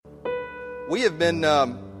We have been,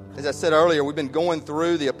 as I said earlier, we've been going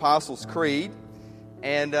through the Apostles' Creed.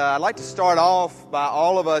 And I'd like to start off by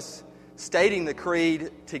all of us stating the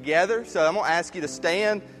creed together. So I'm going to ask you to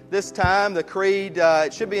stand this time. The creed,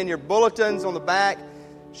 it should be in your bulletins on the back.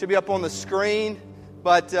 It should be up on the screen.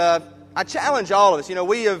 But I challenge all of us. You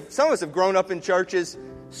know, some of us have grown up in churches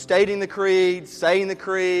stating the creed, saying the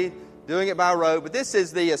creed, doing it by rote. But this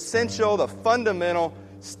is the essential, the fundamental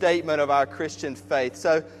statement of our Christian faith.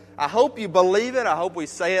 So I hope you believe it. I hope we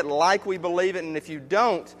say it like we believe it. And if you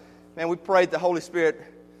don't, man, we pray that the Holy Spirit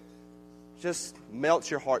just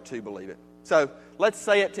melts your heart to believe it. So let's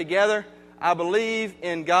say it together. I believe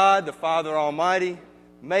in God, the Father Almighty,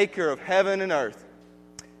 maker of heaven and earth,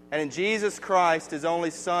 and in Jesus Christ, His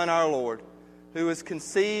only Son, our Lord, who was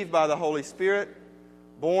conceived by the Holy Spirit,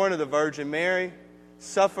 born of the Virgin Mary,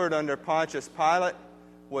 suffered under Pontius Pilate,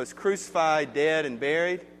 was crucified, dead, and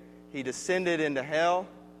buried. He descended into hell.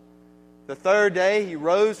 The third day He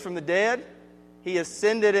rose from the dead. He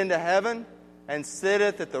ascended into heaven and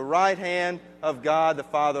sitteth at the right hand of God the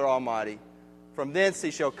Father Almighty. From thence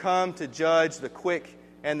He shall come to judge the quick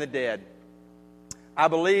and the dead. I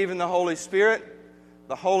believe in the Holy Spirit,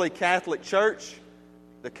 the Holy Catholic Church,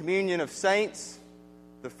 the communion of saints,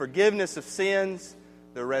 the forgiveness of sins,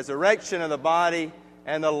 the resurrection of the body,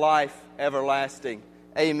 and the life everlasting.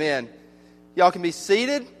 Amen. Y'all can be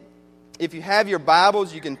seated. If you have your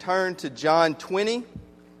Bibles, you can turn to John 20. We're going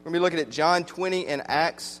to be looking at John 20 and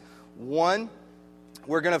Acts 1.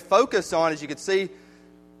 We're going to focus on, as you can see,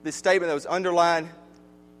 this statement that was underlined.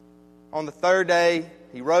 On the third day,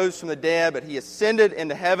 He rose from the dead, but He ascended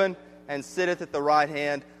into heaven and sitteth at the right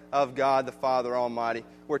hand of God the Father Almighty.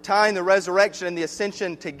 We're tying the resurrection and the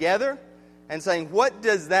ascension together and saying, what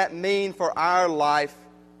does that mean for our life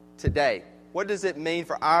today? What does it mean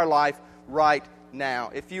for our life right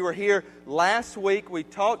now? If you were here last week, we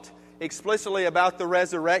talked explicitly about the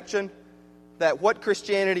resurrection, that what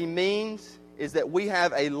Christianity means is that we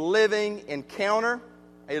have a living encounter,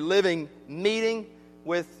 a living meeting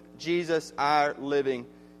with Jesus, our living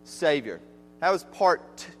Savior. That was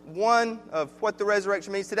part 1 of what the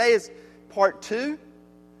resurrection means. Today is part 2.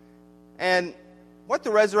 And what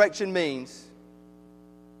the resurrection means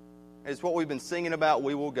is what we've been singing about,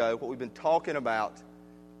 We Will Go. What we've been talking about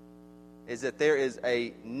is that there is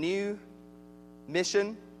a new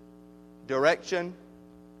mission, direction,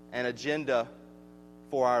 and agenda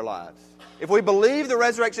for our lives. If we believe the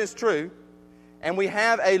resurrection is true, and we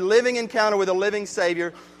have a living encounter with a living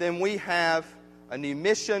Savior, then we have a new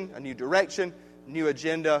mission, a new direction, new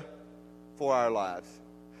agenda for our lives.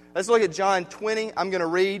 Let's look at John 20. I'm going to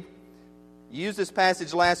read. Used this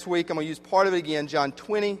passage last week. I'm going to use part of it again. John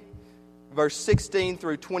 20, verse 16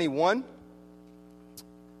 through 21.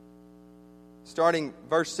 Starting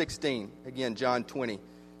verse 16, again, John 20. It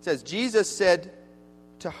says, Jesus said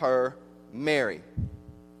to her, Mary.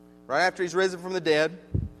 Right after He's risen from the dead,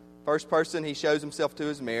 first person He shows Himself to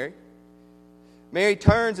is Mary. Mary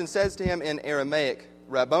turns and says to Him in Aramaic,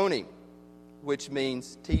 Rabboni, which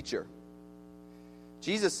means teacher.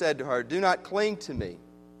 Jesus said to her, do not cling to me,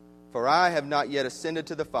 for I have not yet ascended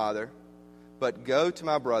to the Father, but go to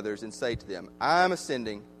my brothers and say to them, I am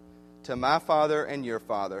ascending to my Father and your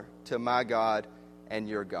Father, to my God and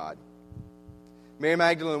your God. Mary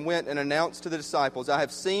Magdalene went and announced to the disciples, I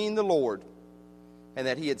have seen the Lord, and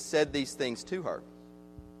that He had said these things to her.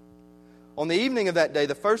 On the evening of that day,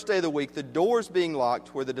 the first day of the week, the doors being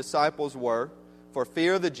locked where the disciples were, for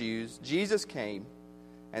fear of the Jews, Jesus came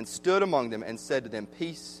and stood among them and said to them,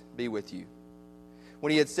 Peace be with you.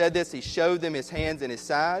 When He had said this, He showed them His hands and His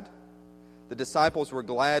side. The disciples were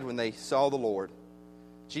glad when they saw the Lord.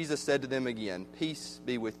 Jesus said to them again, Peace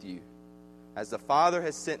be with you. As the Father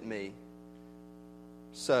has sent me,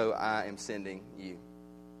 so I am sending you.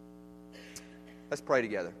 Let's pray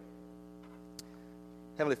together.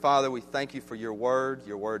 Heavenly Father, we thank You for Your Word.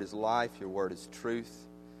 Your Word is life. Your Word is truth.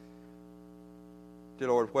 Dear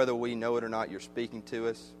Lord, whether we know it or not, You're speaking to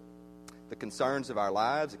us. The concerns of our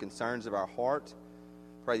lives, the concerns of our heart,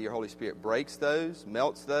 pray that Your Holy Spirit breaks those,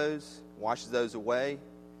 melts those, washes those away.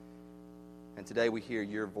 And today we hear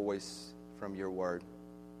Your voice from Your Word.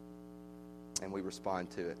 And we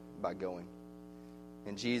respond to it by going.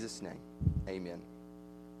 In Jesus' name, amen.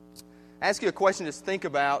 I ask you a question to think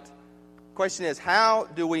about. The question is, how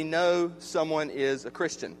do we know someone is a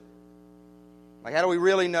Christian? Like, how do we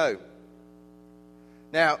really know?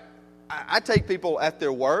 Now, I take people at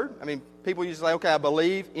their word. I mean, people usually say, okay, I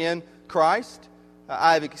believe in Christ.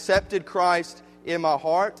 I've accepted Christ in my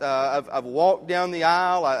heart. I've walked down the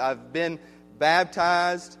aisle. I've been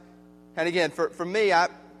baptized. And again, for me, I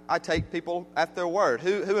take people at their word.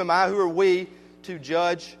 Who am I? Who are we to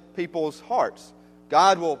judge people's hearts.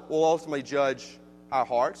 God will ultimately judge our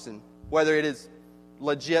hearts and whether it is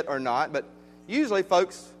legit or not. But usually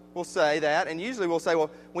folks will say that, and usually we'll say,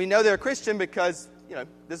 well, we know they're a Christian because,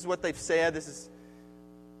 this is what they've said, this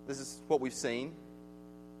is what we've seen.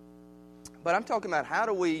 But I'm talking about, how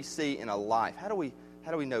do we see in a life? How do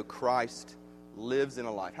we know Christ lives in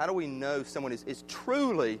a life? How do we know someone is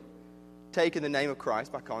truly taking the name of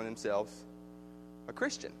Christ by calling themselves a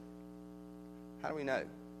Christian? How do we know?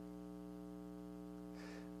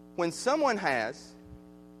 When someone has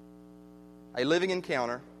a living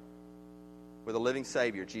encounter with a living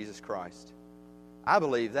Savior, Jesus Christ, I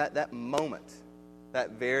believe that moment,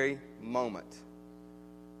 that very moment,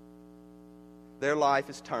 their life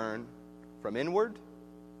is turned from inward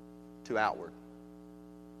to outward.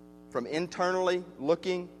 From internally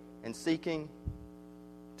looking and seeking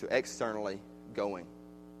to externally going.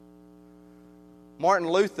 Martin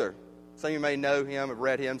Luther, some of you may know him, have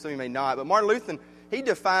read him, some of you may not, but Martin Luther, he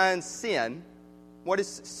defines sin. What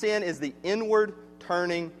is sin? Is the inward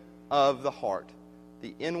turning of the heart.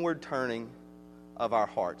 The inward turning of our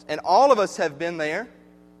hearts. And all of us have been there.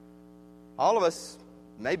 All of us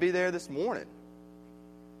may be there this morning.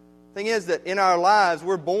 The thing is that in our lives,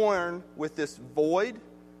 we're born with this void.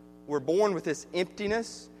 We're born with this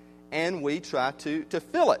emptiness, and we try to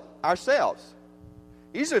fill it ourselves.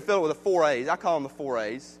 Usually we fill it with the 4 A's. I call them the 4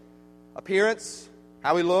 A's. Appearance,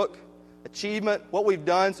 how we look, achievement, what we've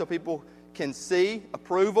done so people can see,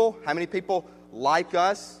 approval, how many people like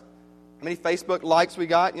us, how many Facebook likes we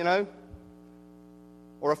got,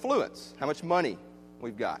 or affluence, how much money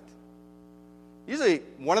we've got. Usually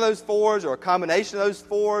one of those 4's or a combination of those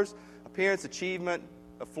 4's, appearance, achievement,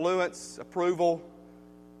 affluence, approval,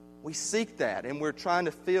 we seek that, and we're trying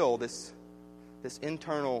to fill this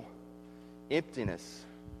internal emptiness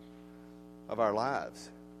of our lives.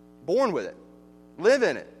 Born with it. Live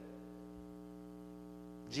in it.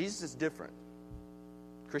 Jesus is different.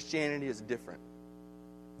 Christianity is different.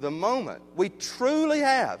 The moment we truly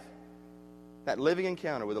have that living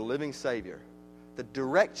encounter with a living Savior, the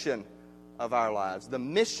direction of our lives, the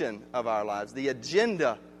mission of our lives, the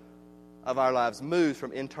agenda of our lives moves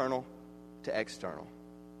from internal to external.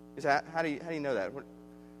 How do you know that?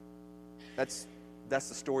 That's the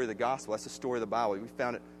story of the gospel. That's the story of the Bible. We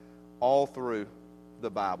found it all through the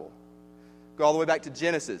Bible. Go all the way back to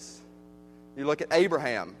Genesis. You look at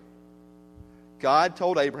Abraham. God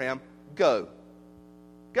told Abraham, go.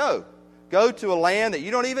 Go. Go to a land that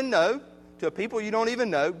you don't even know, to a people you don't even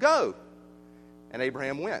know. Go. And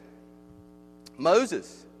Abraham went.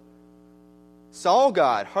 Moses saw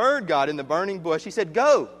God, heard God in the burning bush. He said,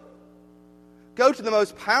 go. Go to the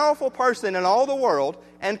most powerful person in all the world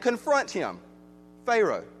and confront him,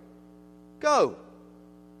 Pharaoh. Go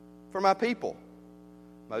for my people.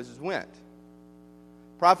 Moses went.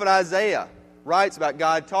 Prophet Isaiah writes about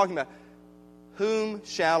God talking about, whom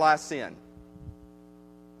shall I send?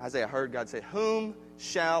 Isaiah heard God say, whom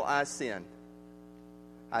shall I send?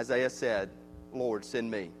 Isaiah said, Lord, send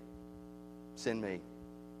me. Send me.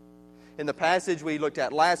 In the passage we looked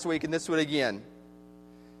at last week, and this one again,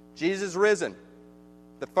 Jesus is risen.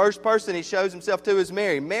 The first person he shows himself to is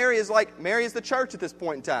Mary. Mary is the church at this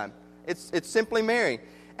point in time. It's simply Mary.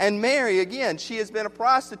 And Mary, again, she has been a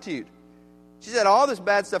prostitute. She's had all this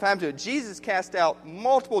bad stuff happen to her. Jesus cast out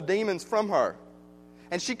multiple demons from her.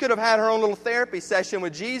 And she could have had her own little therapy session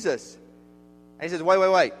with Jesus. And he says,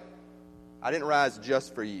 wait. I didn't rise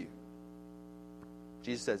just for you.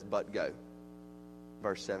 Jesus says, but go.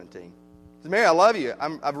 Verse 17. He says, Mary, I love you.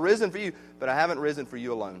 I've risen for you, but I haven't risen for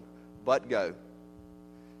you alone. But go.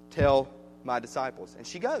 Tell my disciples. And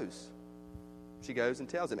she goes. She goes and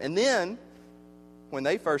tells them. And then, when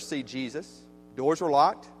they first see Jesus, doors were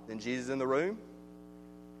locked, then Jesus in the room.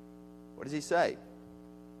 What does he say?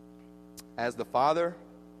 As the Father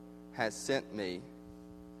has sent me,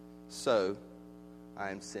 so I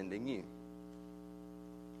am sending you.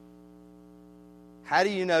 How do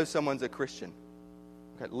you know someone's a Christian?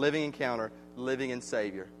 Okay, living encounter, living in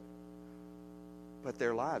Savior. But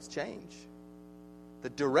their lives change. The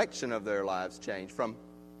direction of their lives change from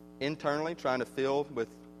internally trying to fill with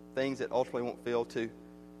things that ultimately won't fill to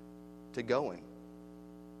going.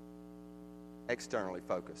 Externally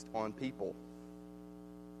focused on people.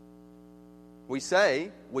 We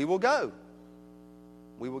say, we will go.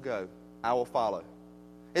 We will go. I will follow.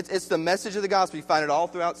 It's the message of the gospel. You find it all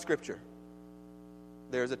throughout Scripture.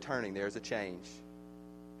 There's a turning. There's a change.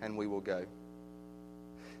 And we will go.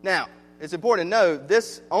 Now, it's important to know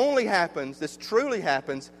this truly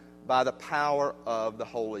happens by the power of the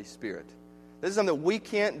Holy Spirit. This is something that we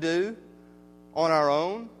can't do on our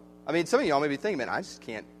own. I mean, some of y'all may be thinking, man, I just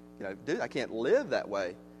can't dude, I can't live that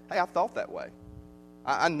way. Hey, I thought that way.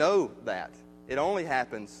 I know that. It only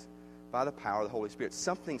happens by the power of the Holy Spirit.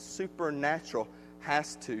 Something supernatural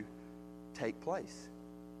has to take place.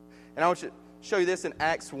 And I want to show you this in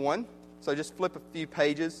Acts 1. So just flip a few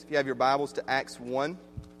pages, if you have your Bibles, to Acts 1.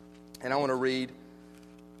 And I want to read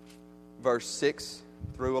verse 6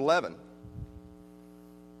 through 11.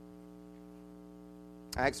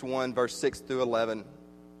 Acts 1, verse 6 through 11.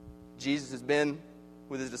 Jesus has been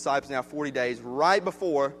with his disciples now 40 days, right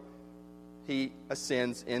before he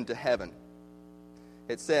ascends into heaven.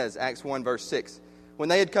 It says, Acts 1, verse 6, when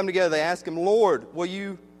they had come together, they asked him, Lord, will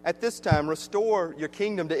you at this time restore your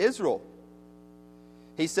kingdom to Israel?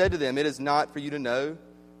 He said to them, it is not for you to know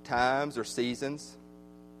times or seasons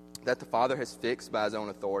that the Father has fixed by his own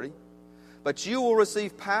authority, but you will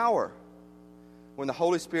receive power when the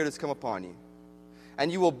Holy Spirit has come upon you.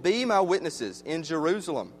 And you will be my witnesses in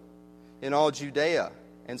Jerusalem, in all Judea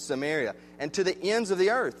and Samaria, and to the ends of the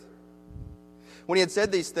earth. When he had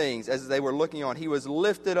said these things, as they were looking on, he was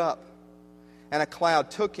lifted up, and a cloud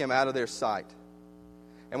took him out of their sight.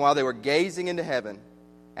 And while they were gazing into heaven,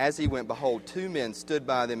 as he went, behold, two men stood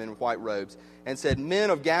by them in white robes, and said, Men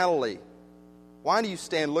of Galilee, why do you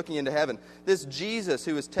stand looking into heaven? This Jesus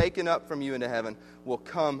who is taken up from you into heaven will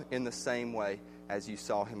come in the same way as you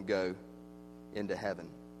saw him go into heaven.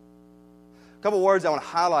 A couple words I want to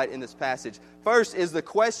highlight in this passage. First is the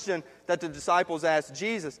question that the disciples asked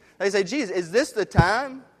Jesus. They say, Jesus, is this the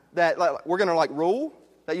time that we're going to rule?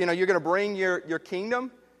 That you're going to bring your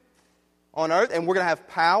kingdom on earth and we're going to have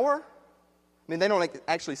power? I mean, they don't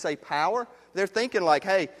actually say power. They're thinking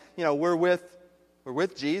hey, we're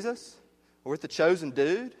with Jesus. We're with the chosen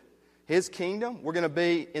dude. His kingdom. We're going to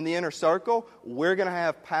be in the inner circle. We're going to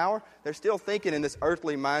have power. They're still thinking in this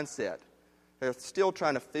earthly mindset. They're still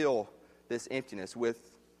trying to fill this emptiness with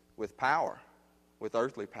power, with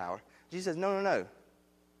earthly power. Jesus says, no.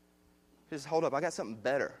 Just hold up. I got something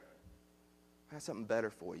better. I got something better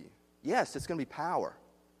for you. Yes, it's going to be power.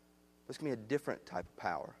 But it's going to be a different type of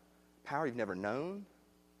power. Power you've never known.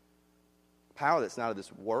 Power that's not of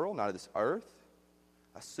this world, not of this earth.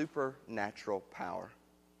 A supernatural power.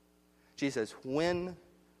 Jesus says, when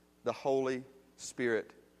the Holy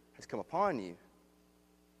Spirit has come upon you,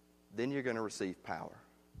 then you're going to receive power.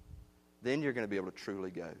 Then you're going to be able to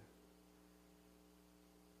truly go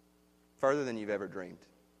further than you've ever dreamed.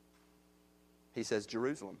 He says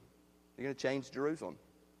Jerusalem. You're going to change Jerusalem.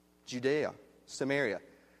 Judea, Samaria,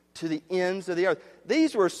 to the ends of the earth.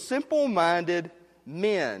 These were simple-minded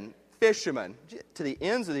men, fishermen. To the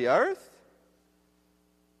ends of the earth?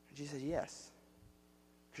 Jesus says, yes.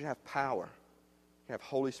 You're going to have power. You're going to have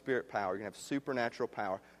Holy Spirit power. You're going to have supernatural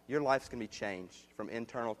power. Your life's going to be changed from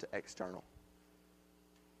internal to external.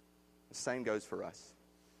 The same goes for us.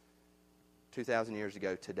 2,000 years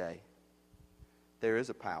ago today, there is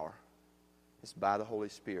a power. It's by the Holy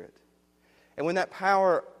Spirit. And when that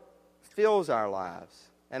power fills our lives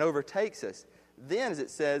and overtakes us, then, as it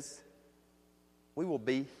says, we will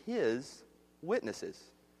be His witnesses.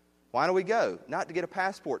 Why do we go? Not to get a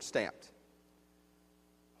passport stamped.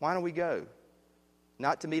 Why do we go?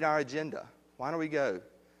 Not to meet our agenda. Why do we go?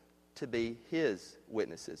 To be His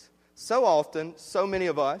witnesses. So often, so many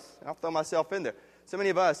of us, and I'll throw myself in there, so many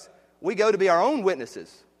of us, we go to be our own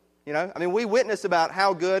witnesses. We witness about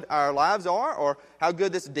how good our lives are, or how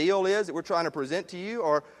good this deal is that we're trying to present to you,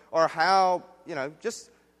 or how, just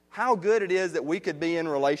how good it is that we could be in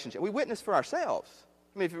a relationship. We witness for ourselves.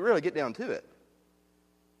 If you really get down to it.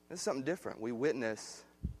 It's something different. We witness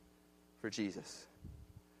for Jesus.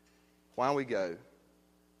 Why don't we go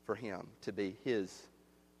for Him to be His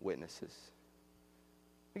witnesses?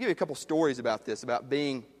 I'll give you a couple stories about this, about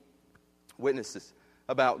being witnesses,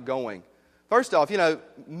 about going. First off,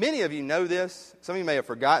 many of you know this. Some of you may have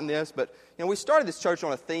forgotten this, but we started this church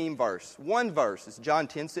on a theme verse. One verse. It's John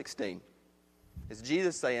 10:16. It's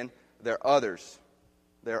Jesus saying, there are others.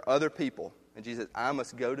 There are other people. And Jesus says, I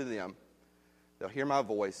must go to them. They'll hear my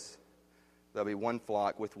voice. There'll be one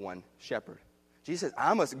flock with one shepherd. Jesus says,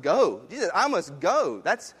 I must go. Jesus says, I must go.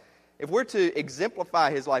 That's, if we're to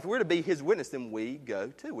exemplify His life, if we're to be His witness, then we go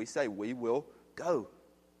too. We say, we will go.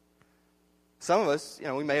 Some of us,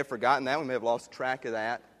 we may have forgotten that. We may have lost track of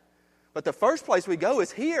that. But the first place we go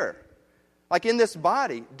is here. Like in this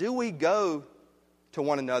body, do we go to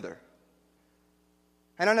one another?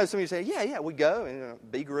 And I know some of you say, yeah, we go in a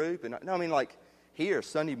B group. And no, here,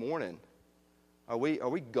 Sunday morning. Are we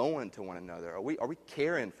going to one another? Are we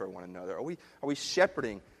caring for one another? Are we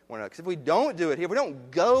shepherding one another? Because if we don't do it here, if we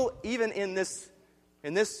don't go even in this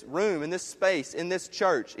room, in this space, in this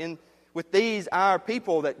church, with these our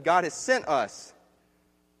people that God has sent us,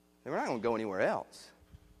 then we're not going to go anywhere else.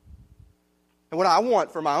 And what I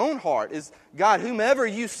want for my own heart is, God, whomever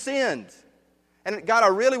you send, and God, I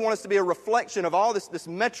really want us to be a reflection of all this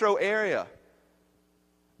metro area.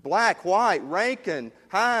 Black, white, Rankin,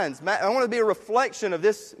 Hines. I want to be a reflection of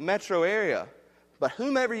this metro area. But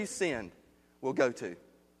whomever you send, we'll go to.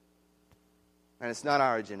 And it's not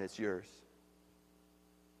our agenda, it's yours.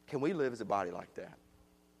 Can we live as a body like that?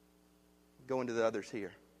 Go into the others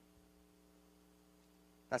here.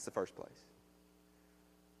 That's the first place.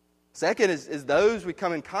 Second is those we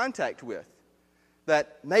come in contact with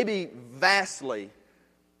that may be vastly,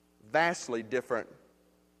 vastly different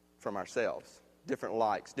from ourselves. Different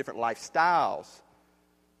likes, different lifestyles.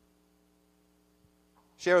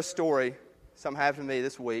 Share a story. Something happened to me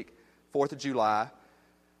this week, 4th of July.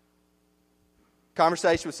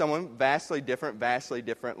 Conversation with someone, vastly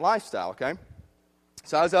different lifestyle, okay?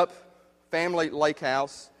 So I was up, family lake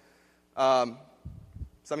house. Some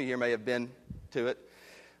of you here may have been to it.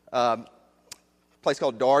 A place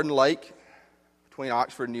called Darden Lake between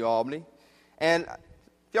Oxford and New Albany. And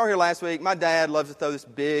if y'all were here last week, my dad loves to throw this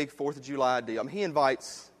big 4th of July deal. I mean, he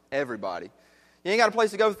invites everybody. You ain't got a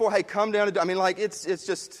place to go before, hey, come down to... I mean, like, it's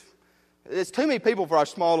too many people for our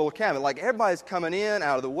small little cabin. Like, everybody's coming in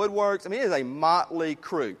out of the woodworks. I mean, it is a motley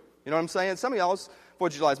crew. You know what I'm saying? Some of y'all's 4th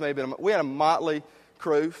of July's may have been... We had a motley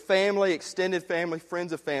crew, family, extended family,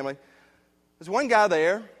 friends of family. There's one guy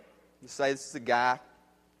there. Let's say this is a guy.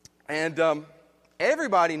 And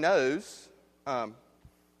everybody knows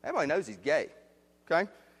he's gay. Okay?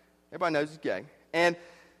 Everybody knows he's gay. And,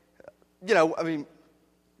 you know, I mean,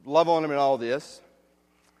 love on him and all this.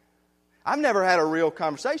 I've never had a real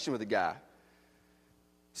conversation with the guy.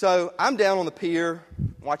 So I'm down on the pier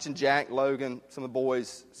watching Jack, Logan, some of the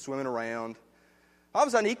boys swimming around. All of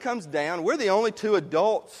a sudden he comes down. We're the only two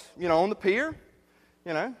adults, you know, on the pier,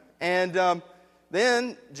 you know. And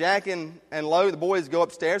then Jack and Logan, the boys, go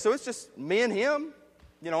upstairs. So it's just me and him,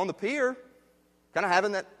 you know, on the pier, kind of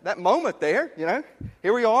having that moment there, you know.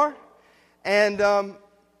 Here we are. And, you know,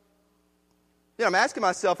 I'm asking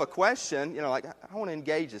myself a question, you know, like, I want to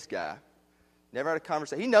engage this guy. Never had a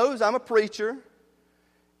conversation. He knows I'm a preacher,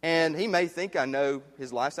 and he may think I know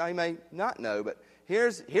his lifestyle. He may not know, but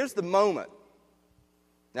here's the moment.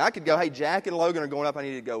 Now, I could go, hey, Jack and Logan are going up. I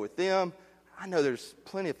need to go with them. I know there's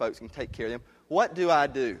plenty of folks who can take care of them. What do I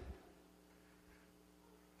do?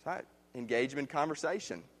 So I engage him in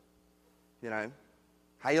conversation. You know,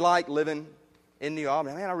 how you like living in New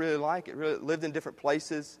Albany? Man, I really like it. Really lived in different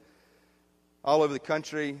places all over the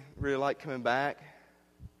country. Really like coming back.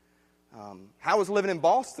 How was living in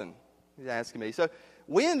Boston? He's asking me. So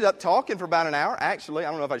we ended up talking for about an hour. Actually,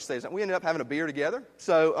 I don't know if I should say this. We ended up having a beer together.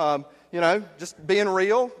 So, you know, just being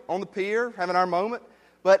real on the pier, having our moment.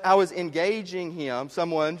 But I was engaging him,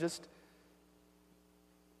 someone just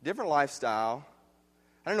different lifestyle.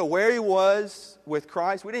 I don't know where he was with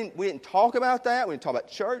Christ. We didn't talk about that. We didn't talk about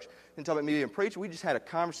church. We didn't talk about me being a preacher. We just had a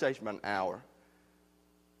conversation about an hour.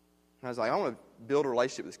 And I was like, I want to build a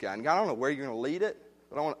relationship with this guy. And God, I don't know where you're going to lead it,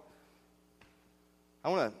 but I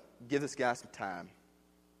want to give this guy some time.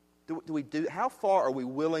 How far are we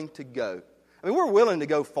willing to go? I mean, we're willing to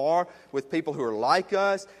go far with people who are like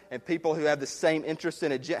us and people who have the same interest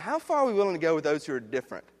in agenda. How far are we willing to go with those who are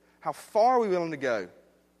different? How far are we willing to go?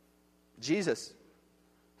 Jesus,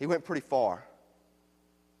 he went pretty far.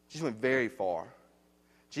 Jesus went very far.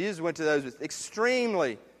 Jesus went to those with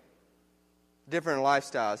extremely different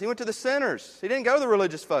lifestyles. He went to the sinners. He didn't go to the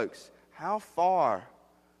religious folks. How far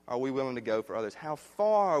are we willing to go for others? How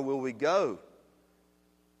far will we go?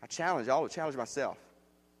 I challenge myself.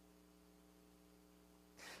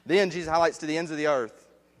 Then Jesus highlights to the ends of the earth.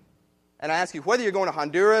 And I ask you, whether you're going to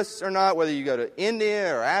Honduras or not, whether you go to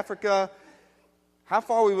India or Africa, how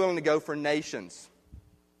far are we willing to go for nations?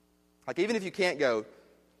 Like, even if you can't go,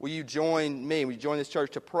 will you join me, will you join this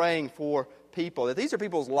church to praying for people? That these are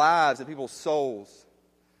people's lives and people's souls.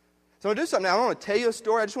 So I'm going to do something now. I don't want to tell you a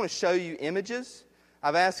story. I just want to show you images.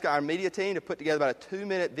 I've asked our media team to put together about a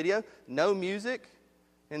 2-minute video. No music,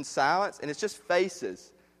 in silence. And it's just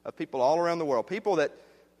faces of people all around the world. People that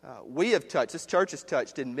we have touched, this church has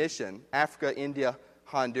touched in mission, Africa, India,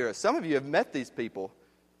 Honduras. Some of you have met these people.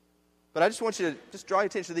 But I just want you to just draw your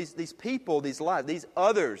attention to these people, these lives, these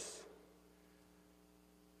others.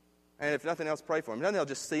 And if nothing else, pray for them. If nothing else,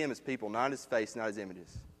 just see them as people, not his face, not his images.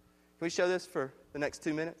 Can we show this for the next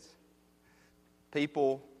 2 minutes?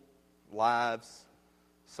 People, lives,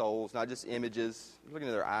 souls, not just images. Looking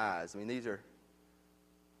at their eyes. I mean, they're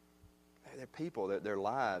people, they're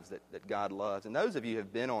lives that God loves. And those of you who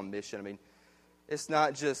have been on mission, I mean, it's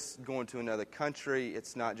not just going to another country.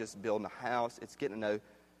 It's not just building a house. It's getting to know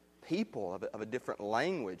people of a different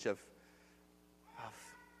language, of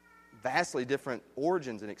vastly different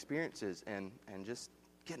origins and experiences, and just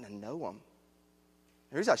getting to know them.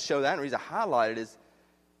 The reason I show that and the reason I highlight it is,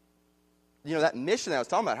 that mission that I was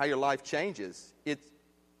talking about, how your life changes, it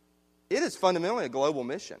is fundamentally a global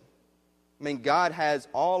mission. I mean, God has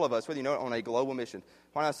all of us, whether you know it, on a global mission.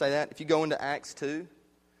 Why do I say that? If you go into Acts 2,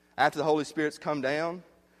 after the Holy Spirit's come down,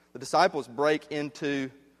 the disciples break into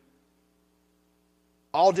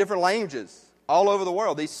all different languages all over the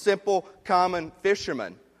world. These simple, common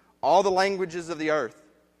fishermen, all the languages of the earth.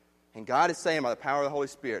 And God is saying by the power of the Holy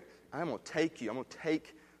Spirit, I'm going to take you, I'm going to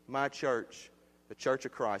take my church, the church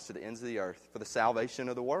of Christ, to the ends of the earth for the salvation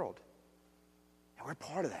of the world. And we're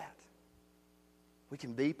part of that. We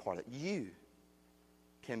can be part of it. You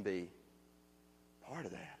can be part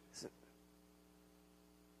of that. I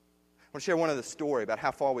want to share one other story about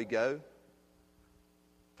how far we go.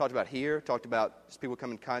 Talked about here, talked about just people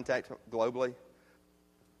come in contact globally.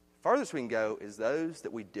 Furthest we can go is those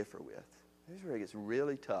that we differ with. Those where it gets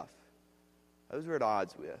really tough. Those we're at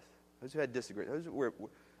odds with. Those who had disagreements. Those where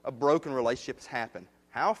a broken relationship has happened.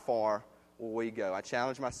 How far will we go? I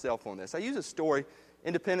challenge myself on this. I use a story.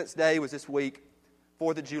 Independence Day was this week.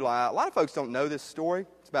 4th of July. A lot of folks don't know this story.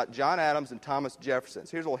 It's about John Adams and Thomas Jefferson.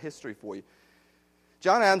 So here's a little history for you.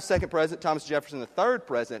 John Adams, second president, Thomas Jefferson, the third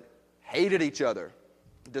president, hated each other,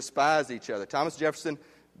 despised each other. Thomas Jefferson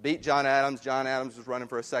beat John Adams. John Adams was running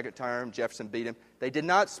for a second term. Jefferson beat him. They did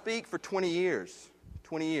not speak for 20 years.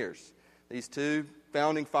 20 years. These two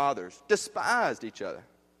founding fathers despised each other.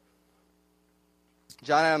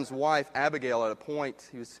 John Adams' wife, Abigail, at a point,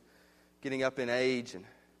 he was getting up in age, and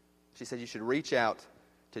she said, you should reach out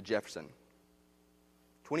to Jefferson.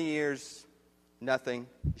 20 years, nothing.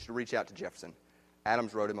 You should reach out to Jefferson.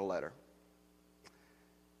 Adams wrote him a letter.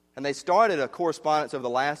 And they started a correspondence over the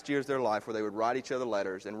last years of their life where they would write each other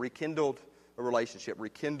letters and rekindled a relationship,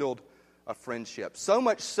 rekindled a friendship. So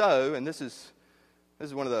much so, and this is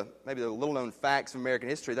one of the maybe the little-known facts of American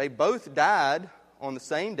history, they both died on the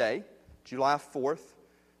same day, July 4th,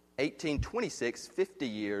 1826, 50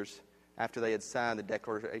 years after they had signed the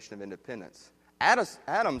Declaration of Independence.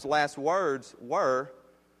 Adams' last words were,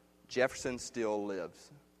 Jefferson still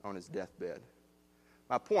lives, on his deathbed.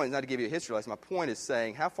 My point is not to give you a history lesson. My point is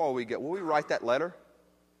saying, how far will we get? Will we write that letter?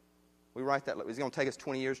 We write that letter. Is it going to take us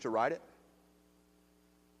 20 years to write it?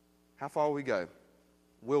 How far will we go?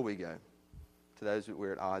 Will we go to those that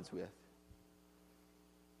we're at odds with?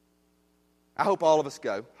 I hope all of us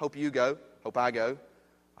go. Hope you go. Hope I go.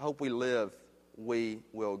 I hope we live. We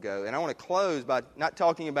will go. And I want to close by not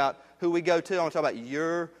talking about who we go to. I want to talk about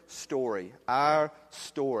your story, our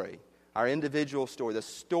individual story, the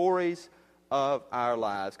stories of our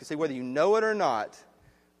lives. Because see, whether you know it or not,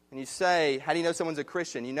 and you say, how do you know someone's a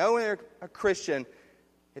Christian? You know when they're a Christian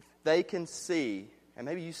if they can see, and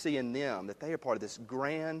maybe you see in them, that they are part of this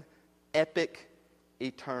grand, epic,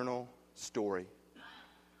 eternal story.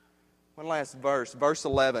 One last verse, verse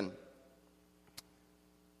 11.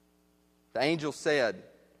 The angel said,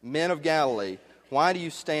 Men of Galilee, why do you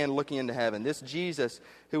stand looking into heaven? This Jesus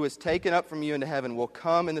who was taken up from you into heaven will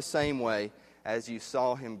come in the same way as you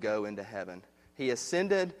saw him go into heaven. He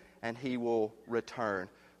ascended and he will return.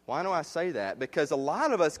 Why do I say that? Because a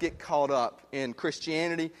lot of us get caught up in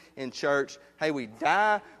Christianity, in church. Hey, we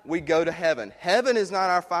die, we go to heaven. Heaven is not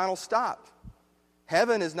our final stop.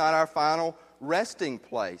 Heaven is not our final resting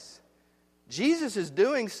place. Jesus is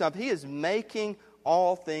doing something. He is making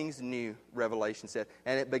all things new, Revelation said.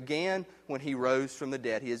 And it began when he rose from the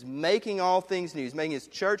dead. He is making all things new. He's making his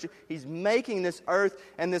church. He's making this earth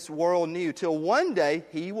and this world new. Till one day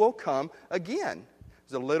he will come again.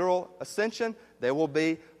 There's a literal ascension. There will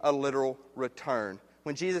be a literal return.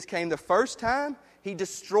 When Jesus came the first time, he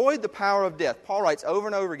destroyed the power of death. Paul writes over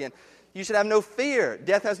and over again, you should have no fear.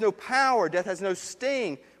 Death has no power. Death has no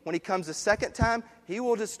sting. When he comes the second time, he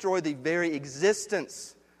will destroy the very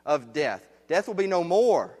existence of death. Death will be no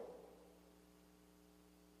more.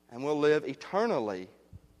 And we'll live eternally.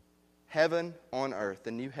 Heaven on earth,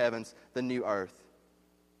 the new heavens, the new earth.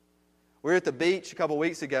 We were at the beach a couple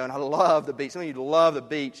weeks ago, and I love the beach. Some of you love the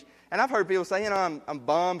beach. And I've heard people say, I'm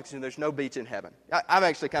bummed because there's no beach in heaven. I've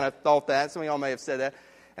actually kind of thought that. Some of y'all may have said that.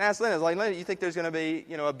 And I asked Linda, Linda, you think there's going to be,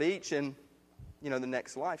 a beach in, the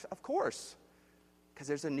next life? Of course. Because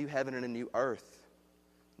there's a new heaven and a new earth.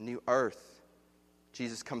 New earth.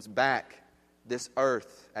 Jesus comes back. This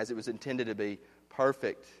earth, as it was intended to be,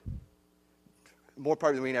 perfect. More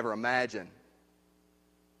perfect than we can ever imagine.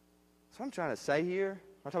 So I'm trying to say here,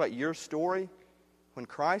 I'm talking about your story. When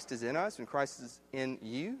Christ is in us, when Christ is in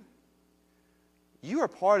you, you are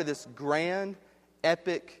part of this grand,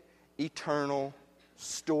 epic, eternal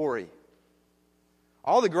story.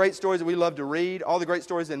 All the great stories that we love to read, all the great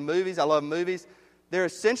stories in movies, I love movies, they're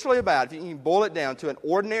essentially about, if you can boil it down, to an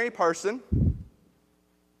ordinary person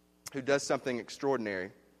who does something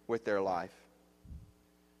extraordinary with their life.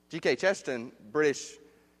 G.K. Chesterton, British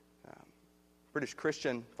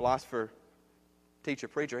Christian philosopher, teacher,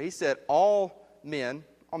 preacher, he said all men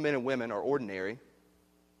and women are ordinary.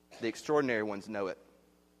 The extraordinary ones know it.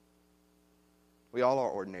 We all are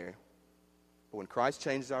ordinary. But when Christ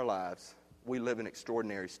changes our lives, we live an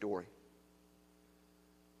extraordinary story.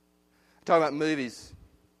 Talking about movies,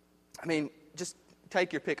 I mean, just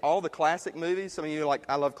take your pick. All the classic movies, some of you are like,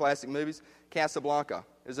 I love classic movies. Casablanca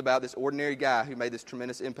is about this ordinary guy who made this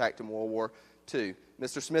tremendous impact in World War II.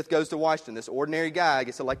 Mr. Smith Goes to Washington. This ordinary guy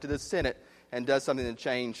gets elected to the Senate and does something to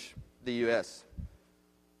change the U.S.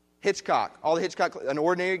 Hitchcock. All the Hitchcock, an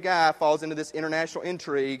ordinary guy falls into this international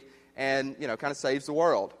intrigue and, kind of saves the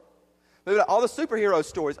world. All the superhero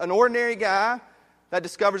stories. An ordinary guy that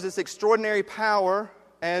discovers this extraordinary power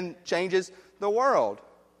and changes the world.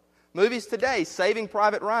 Movies today, Saving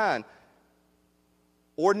Private Ryan.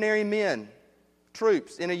 Ordinary men,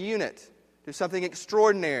 troops in a unit, do something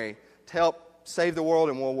extraordinary to help save the world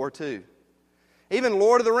in World War II. Even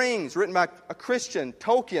Lord of the Rings, written by a Christian,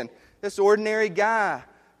 Tolkien, this ordinary guy,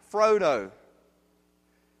 Frodo,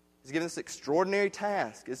 is given this extraordinary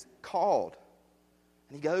task, is called.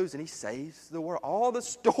 And he goes and he saves the world. All the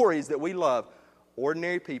stories that we love,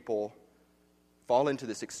 ordinary people fall into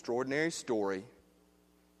this extraordinary story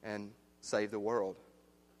and save the world.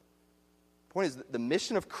 The point is, the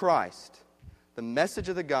mission of Christ, the message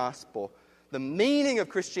of the gospel, the meaning of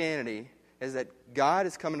Christianity is that God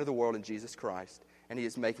is coming to the world in Jesus Christ, and He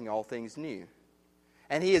is making all things new.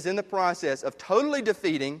 And He is in the process of totally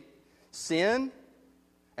defeating sin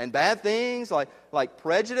and bad things like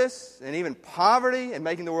prejudice and even poverty, and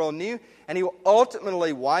making the world new. And He will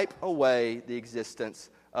ultimately wipe away the existence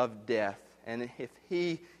of death. And if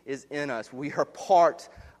He is in us, we are part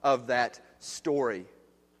of that story.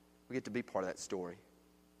 We get to be part of that story.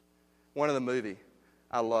 One of the movie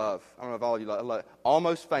I love, I don't know if all of you love, I love it,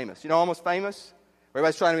 Almost Famous. You know Almost Famous?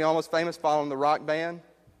 Everybody's trying to be almost famous, following the rock band,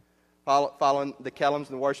 following the Kellums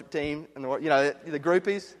and the worship team, and the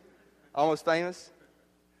groupies. Almost Famous.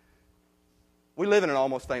 We live in an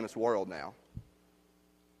almost famous world now.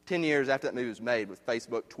 10 years after that movie was made, with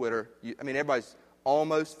Facebook, Twitter, everybody's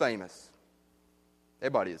almost famous.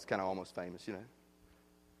 Everybody is kind of almost famous, The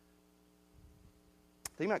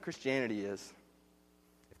thing about Christianity is,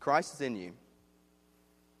 if Christ is in you,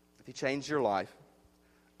 if He changed your life,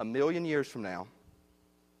 1,000,000 years from now,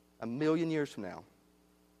 1,000,000 years from now,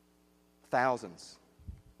 thousands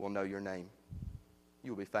will know your name.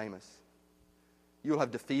 You will be famous. You will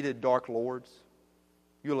have defeated dark lords.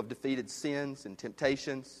 You will have defeated sins and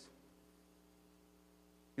temptations.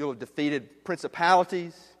 You will have defeated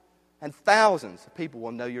principalities. And thousands of people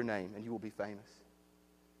will know your name, and you will be famous.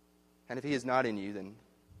 And if He is not in you, then,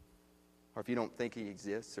 or if you don't think He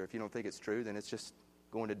exists, or if you don't think it's true, then it's just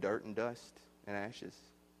going to dirt and dust and ashes.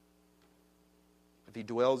 If He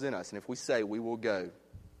dwells in us, and if we say we will go,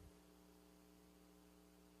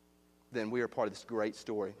 then we are part of this great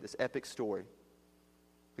story, this epic story.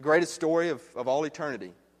 The greatest story of all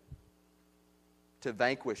eternity. To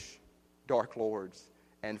vanquish dark lords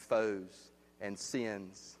and foes and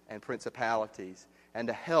sins and principalities, and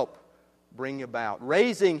to help bring about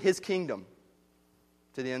raising His kingdom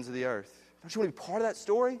to the ends of the earth. Don't you want to be part of that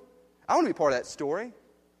story? I want to be part of that story.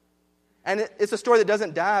 And it's a story that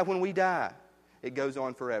doesn't die when we die. It goes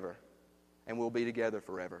on forever. And we'll be together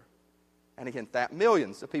forever. And again,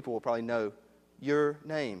 millions of people will probably know your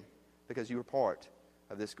name because you were part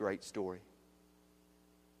of this great story.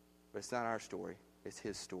 But it's not our story. It's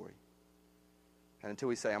His story. And until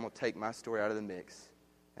we say, I'm going to take my story out of the mix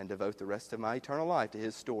and devote the rest of my eternal life to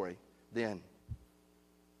His story, then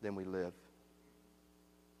we live.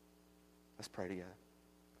 Let's pray together.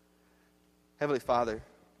 Heavenly Father,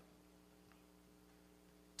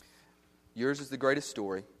 Yours is the greatest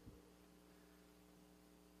story.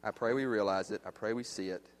 I pray we realize it. I pray we see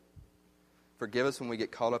it. Forgive us when we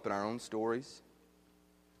get caught up in our own stories,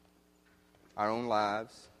 our own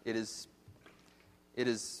lives. It is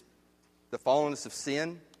the fallenness of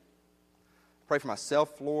sin. I pray for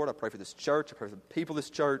myself, Lord. I pray for this church. I pray for the people of this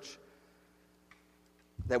church,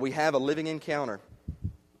 that we have a living encounter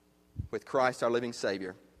with Christ, our living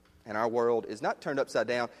Savior. And our world is not turned upside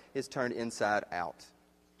down, it's turned inside out.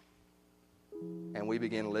 And we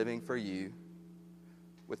begin living for You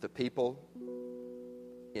with the people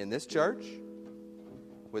in this church,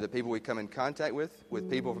 with the people we come in contact with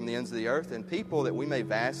people from the ends of the earth, and people that we may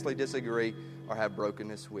vastly disagree or have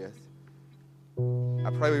brokenness with.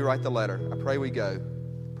 I pray we write the letter. I pray we go.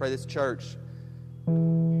 Pray this church,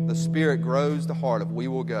 the Spirit grows the heart of we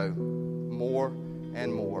will go more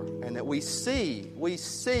and more. And that we see that we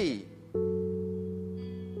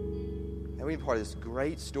can be part of this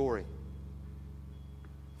great story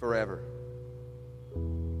forever.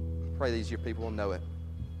 Pray these your people will know it.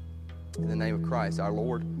 In the name of Christ, our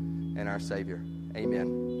Lord and our Savior.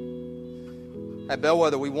 Amen. At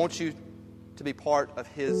Bellwether, we want you to be part of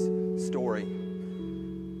His story.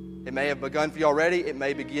 It may have begun for you already. It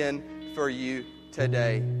may begin for you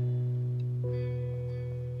today.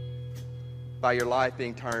 By your life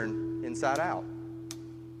being turned inside out.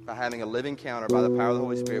 By having a living encounter by the power of the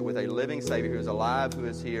Holy Spirit with a living Savior who is alive, who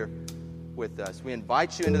is here with us. We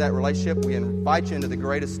invite you into that relationship. We invite you into the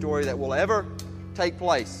greatest story that will ever take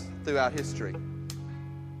place throughout history.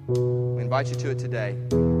 We invite you to it today.